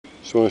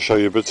Just want to show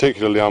you a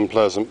particularly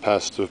unpleasant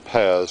pest of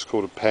pears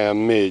called a pear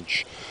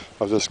midge.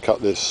 I've just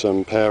cut this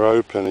pear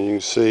open and you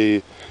can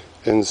see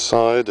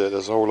inside it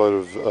there's a whole load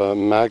of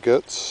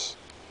maggots.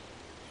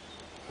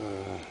 I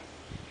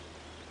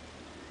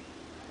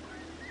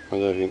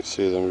don't know if you can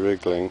see them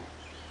wriggling.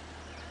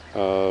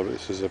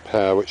 This is a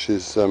pear which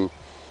is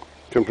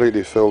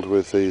completely filled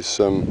with these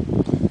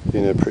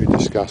pretty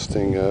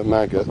disgusting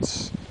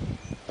maggots.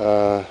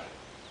 I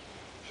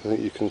think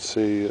you can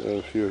see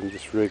a few of them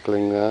just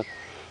wriggling there.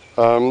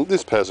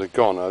 This pear's a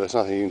goner, there's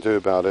nothing you can do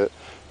about it.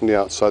 On the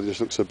outside it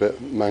just looks a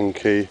bit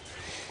manky.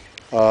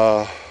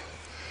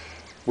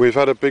 We've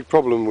had a big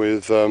problem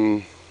with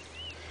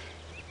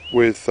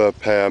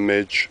pear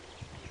midge.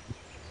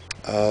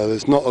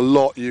 There's not a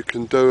lot you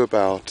can do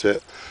about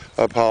it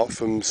apart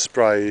from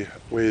spray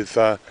with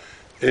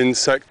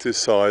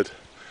insecticide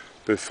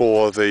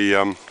before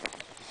the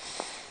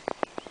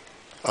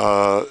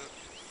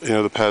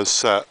the pear's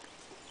set.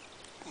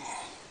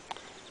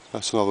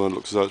 That's another one that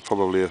looks as though it's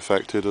probably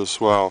affected as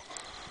well.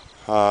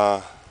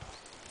 So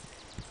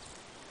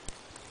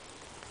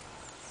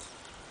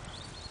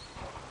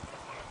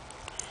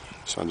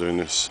I'm doing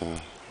this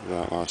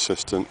without my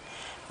assistant.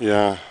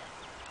 Yeah,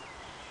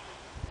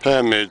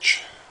 pear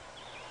midge.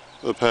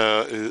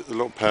 The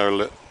little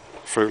pear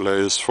fruit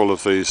is full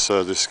of these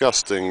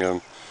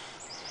disgusting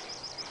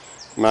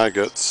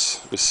maggots.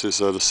 This is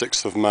the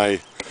 6th of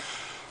May.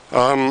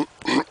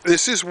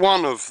 This is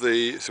one of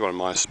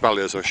my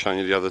espaliers I was showing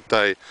you the other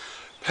day.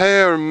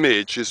 Pear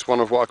midge is one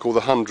of what I call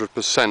the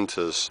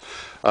 100%ers.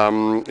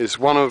 It's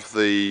one of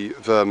the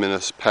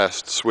verminous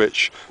pests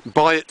which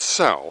by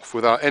itself,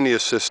 without any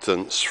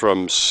assistance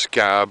from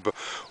scab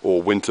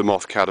or winter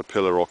moth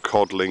caterpillar or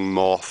codling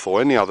moth or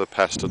any other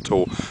pest at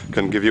all,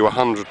 can give you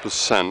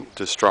 100%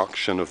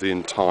 destruction of the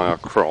entire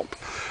crop.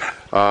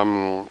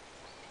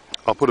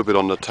 I'll put a bit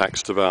on the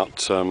text about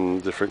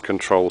different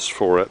controls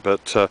for it,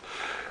 but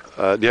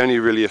the only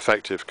really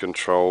effective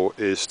control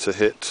is to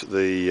hit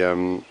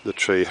the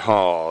tree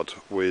hard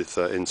with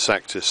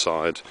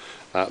insecticide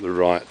at the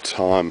right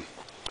time.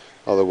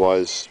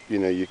 Otherwise,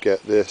 you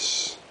get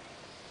this.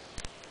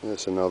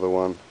 There's another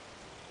one.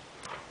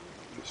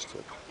 Just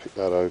to pick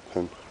that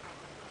open.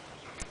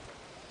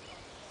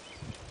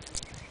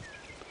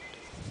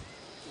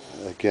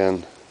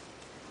 Again,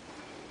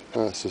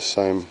 that's the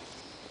same.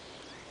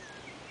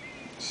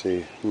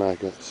 See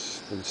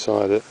maggots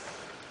inside it.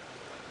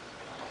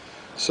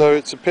 So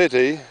it's a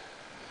pity.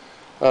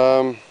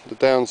 The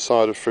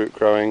downside of fruit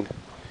growing,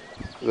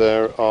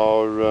 there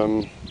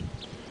are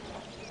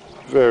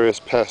various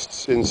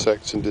pests,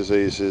 insects and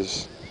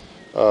diseases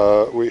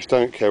which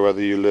don't care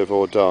whether you live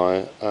or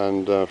die,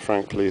 and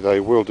frankly they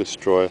will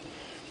destroy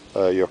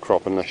your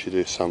crop unless you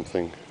do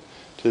something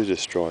to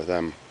destroy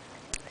them.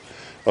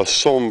 A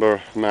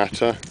sombre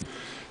matter,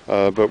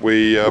 but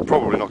we are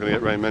probably not going to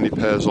get very many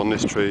pears on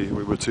this tree.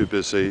 We were too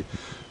busy,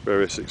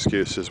 various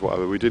excuses,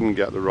 whatever. We didn't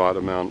get the right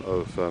amount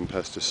of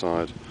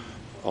pesticide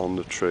on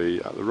the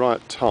tree at the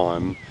right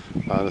time,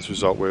 and as a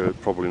result we're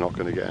probably not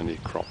going to get any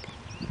crop.